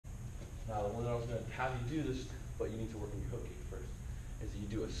Now, the one that I was going to have you do this, but you need to work on your hook kick first, is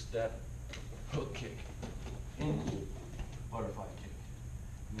you do a step, hook kick, into butterfly kick.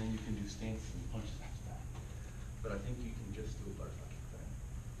 And then you can do stances and punches after that. But I think you can just do a butterfly kick, right?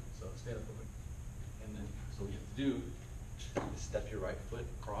 So stand up real quick. And then, so what you have to do is step your right foot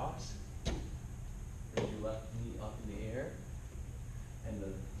across, raise your left knee up in the air, and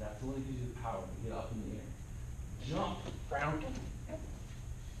that's the one that gives you the power to get up in the air. Jump, round.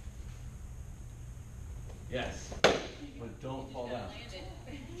 Yes, but don't fall down.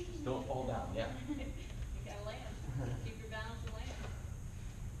 Just don't fall down, yeah. You gotta land. Keep your balance and land.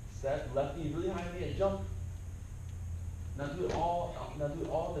 Set, left knee really high in the air, jump. Now do it all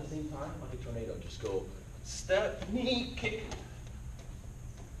at the same time, like a tornado. Just go step, knee, kick.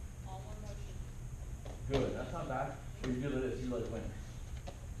 All one motion. Good, that's not bad. When you do this, you like win.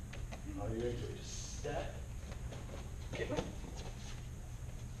 Oh, you're into it. Just step, kick.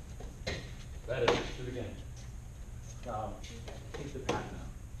 That is, do it again. Now, take the pack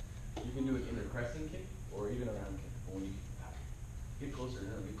now. You can do it in a crescent kick or even a round kick. But when you kick the pack, get closer,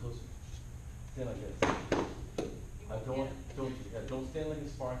 no, get closer. Stand like this. Don't stand like a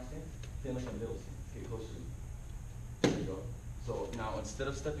sparring stance. Stand like a middle stance. Get closer to me. There you go. So now instead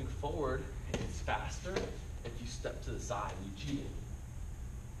of stepping forward, it's faster if you step to the side and you cheat it.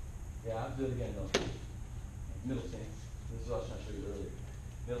 Yeah, do it again. No. Middle stance. This is what I was trying to show you earlier.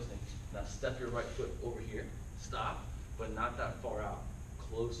 Middle stance. Now step your right foot over here. Stop, but not that far out.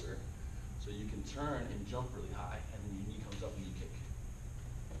 Closer. So you can turn and jump really high, and then your knee comes up and you kick.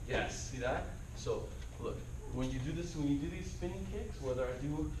 Yes, see that? So look, when you do this, when you do these spinning kicks, whether I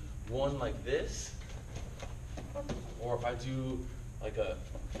do one like this, or if I do like a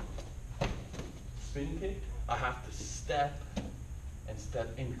spinning kick, I have to step and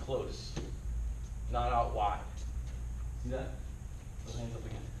step in close, not out wide. See that? Those hands up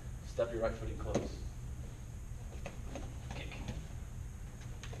again. Step your right foot in close. Kick.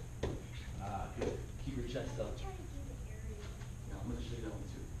 Ah, good. Keep your chest up. Yeah, I'm going to show you that one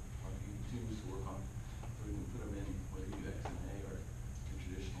too. I'll give you 2 moves to work on. So we can put them in whether you do X and A or your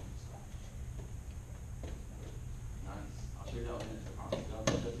traditional stuff. Nice. I'll show you that one next. I promise.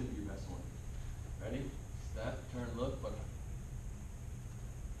 That's going to be your best one. Ready? Step, turn, look, but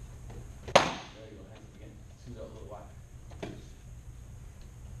there you go. Hands up again. Scoot out a little wide.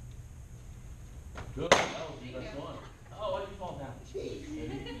 Good. That was the best one. Oh, why'd you fall down?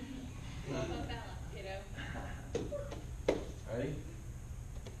 Ready? Ready?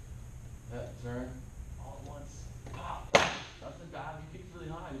 That turn. All at once. Pop. Nothing bad. You kicked really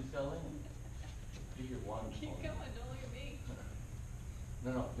high. You just gotta land. Get your one. Keep going. Don't look at me.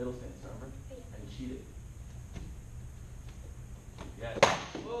 No, middle stance, remember? And cheat it. Yes.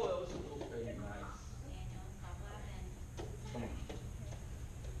 Whoa, that was a little very nice. Daniel, stop laughing. Come on.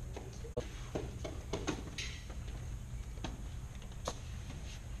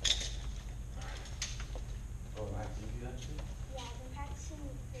 Oh, nice. Did you do that too? Yeah, I've been practicing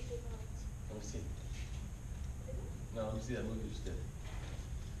for big ones. Let me see. No, let me see that move you just did.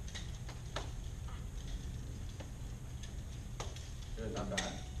 Good, not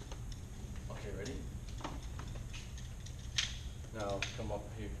bad. Okay, ready? Now come up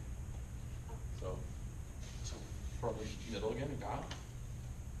here. So from the middle again, got it.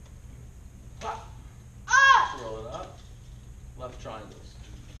 Pop. Roll it up. Left triangles.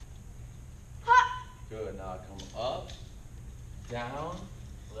 Good. Now come up, down.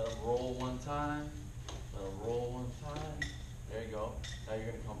 Let them roll one time. Let them roll one time. There you go. Now you're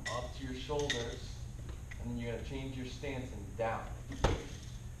gonna come up to your shoulders, and then you're gonna change your stance and down.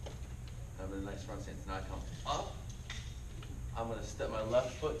 Have a nice front stance. Now I come up. I'm gonna step my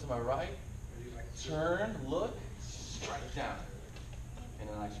left foot to my right. Turn, look, strike down. And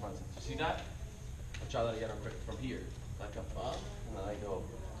a nice front stance. See that? I'll try that again real quick from here. I come up, and then I go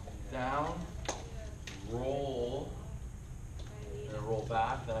down, roll, and then roll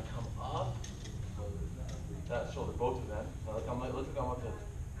back. Then I come up, that shoulder, both of them. Now look, I'm about to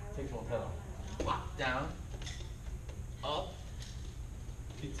take someone's head off. Pop, down, up,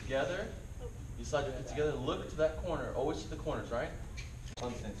 feet together. You slide your feet together, look to that corner, always to the corners, right?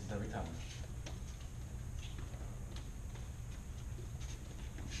 Front stances every time.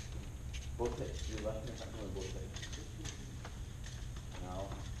 Both takes, your left and right corner, both takes. Now,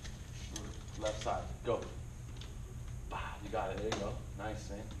 left side, go. Bah, you got it, there you go. Nice,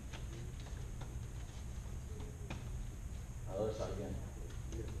 man. Now, other side again.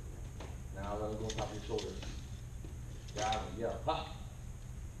 Now, let them go on top of your shoulders. Got it, yeah, pop.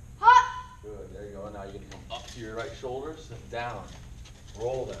 Good, there you go. Now you're going to come up to your right shoulders and down.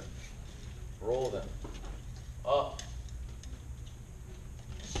 Roll them. Roll them. Up.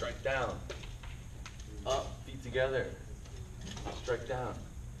 Strike. strike down, up, feet together, strike down.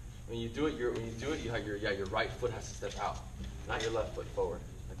 When you do it, your right foot has to step out, not your left foot forward,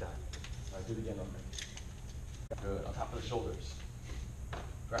 like that. All right, do it again, okay. Good, on top of the shoulders.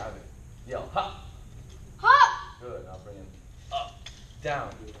 Grab it, yell, hop. Hop. Good, now bring it up, down,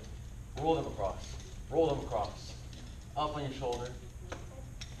 roll them across, up on your shoulder,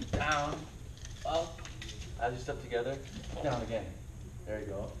 down, up, as you step together, down again. There you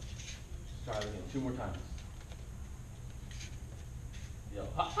go. Try it again, 2 more times. Yo,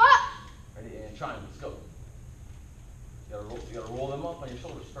 hop. Hop. Ready, and triangle, let's go. You gotta roll them up on your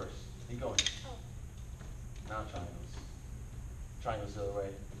shoulders first. Keep going. Oh. Now triangles. Triangles the other way.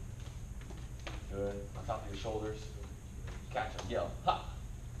 Good, on top of your shoulders. Catch them, yell, hop.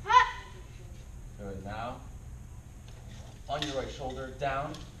 Hop. Good, now, on your right shoulder,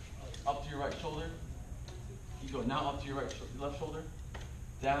 down, up to your right shoulder. Keep going, now up to your left shoulder,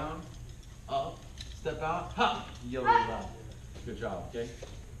 down, up, step out, hop. Yell really loud. Good job, okay?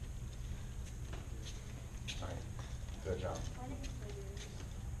 All right, good job.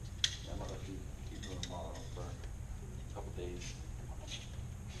 Yeah, I'm gonna let you keep doing them all for a couple days.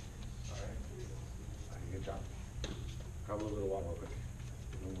 All right, good job. Grab a little bit of water real quick,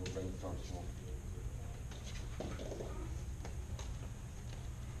 and then we'll brainstorm some more.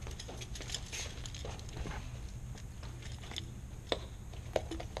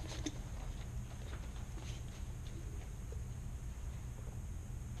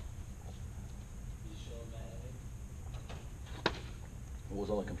 What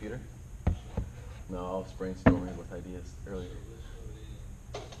was on the computer? No, I was brainstorming with ideas earlier.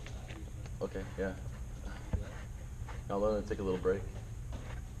 Okay, yeah. Now I'm going to take a little break.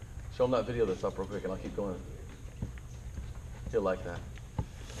 Show him that video that's up real quick and I'll keep going. He'll like that.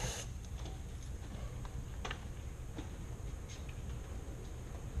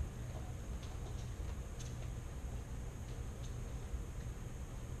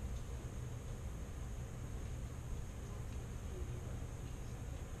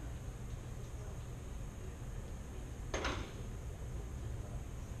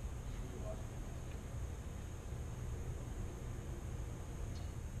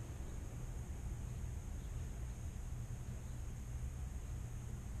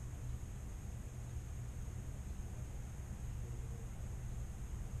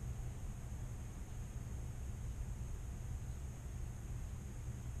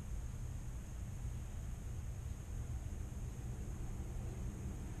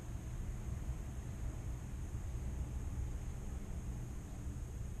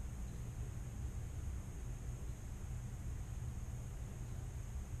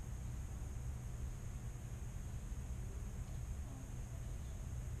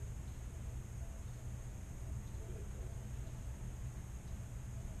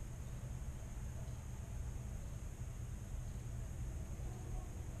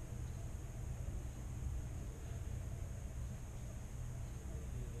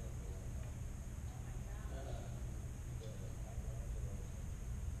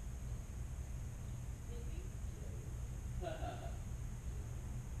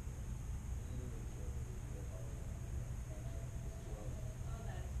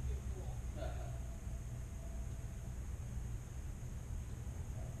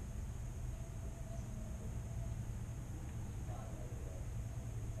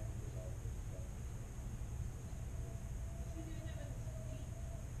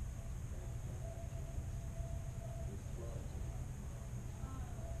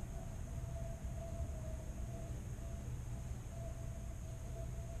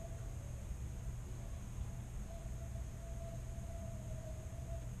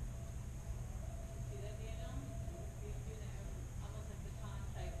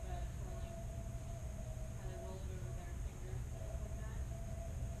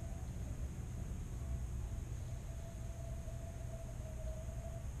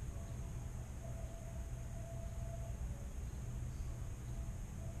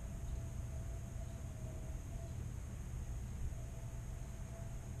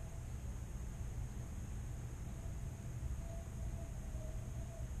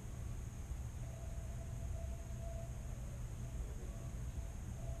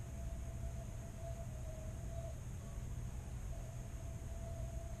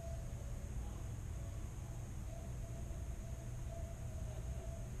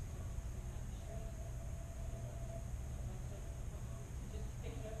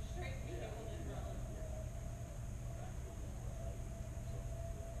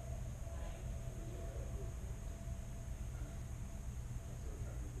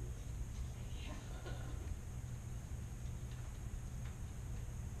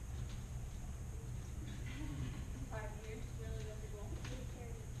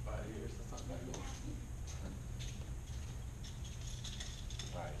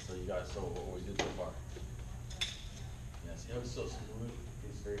 guys saw what we did so far. Yeah, see how it's so smooth?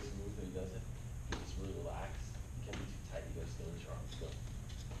 It's very smooth when he does it. It's really relaxed. You can't be too tight. You gotta still reach your arms. Go.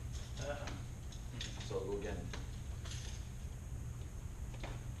 So go again.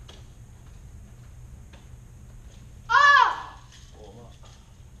 Ah! Pull them up.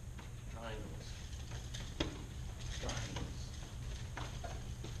 Triangles. Triangles.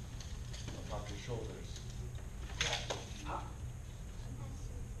 On top of your shoulders. Ah.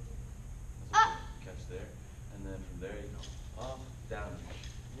 Ah. Catch there. And then from there you go up, down,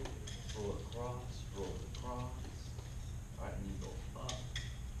 roll across, roll across. Alright, and you go up,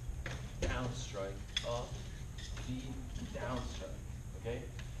 down strike, up, feed, down strike. Okay?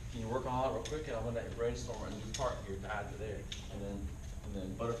 Can you work on it real quick? And I'm gonna brainstorm a new part here to add to there. And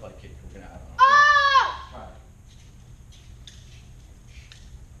then butterfly kick we're gonna add on.